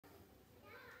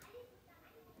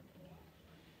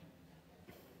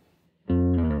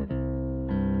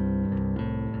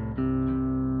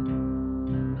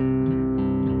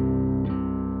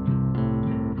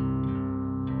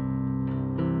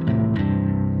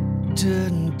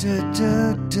Dun, dun,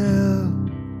 dun,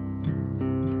 dun.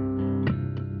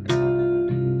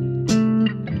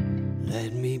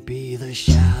 Let me be the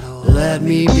shadow. Let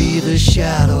me be the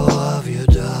shadow of your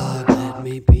dog. Let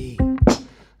me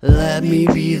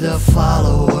be the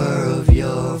follower of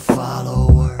your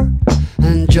follower,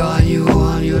 and join you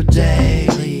on your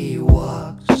daily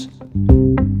walks.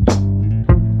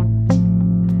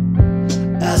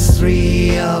 As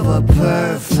three of a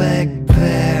perfect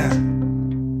pair.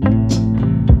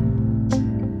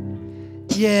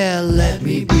 Yeah, let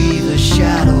me be the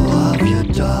shadow of your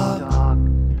dog,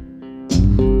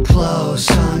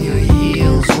 close on your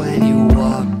heels when you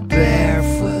walk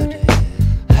barefoot,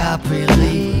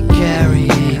 happily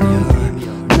carrying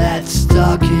your net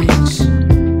stockings.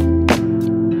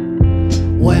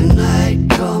 When night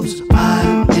comes,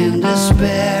 I'm in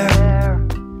despair.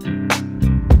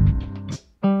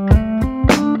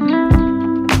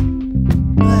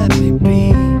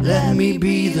 Let me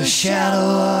be the shadow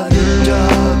of your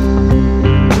dog.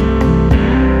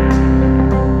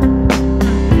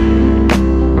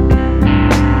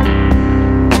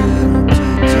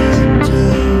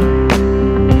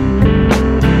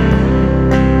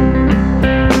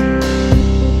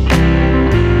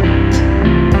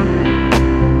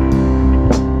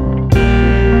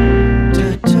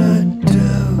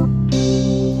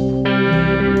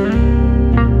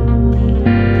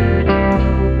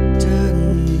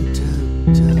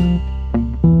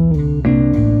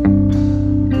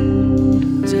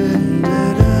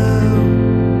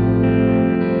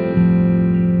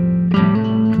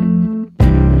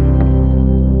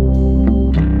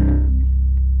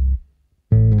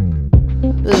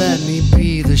 Let me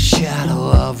be the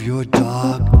shadow of your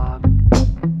dog,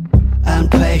 and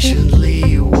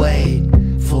patiently wait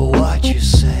for what you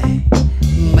say.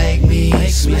 Make me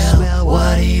smell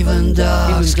what even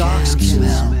dogs can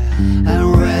smell,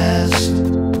 and rest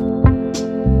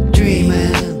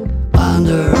dreaming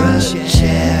under a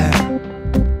chair.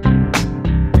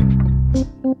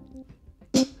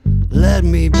 Let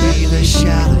me be the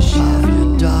shadow of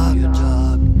your dog,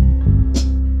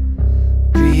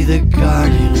 be the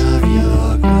guardian of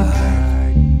your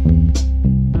garden,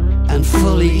 and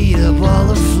fully eat up all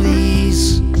the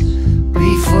fleas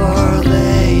before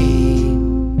they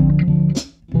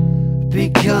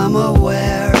become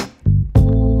aware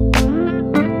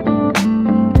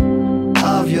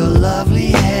of your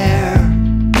lovely hair.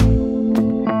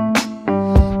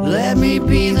 Let me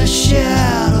be the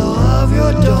shadow of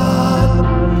your dog.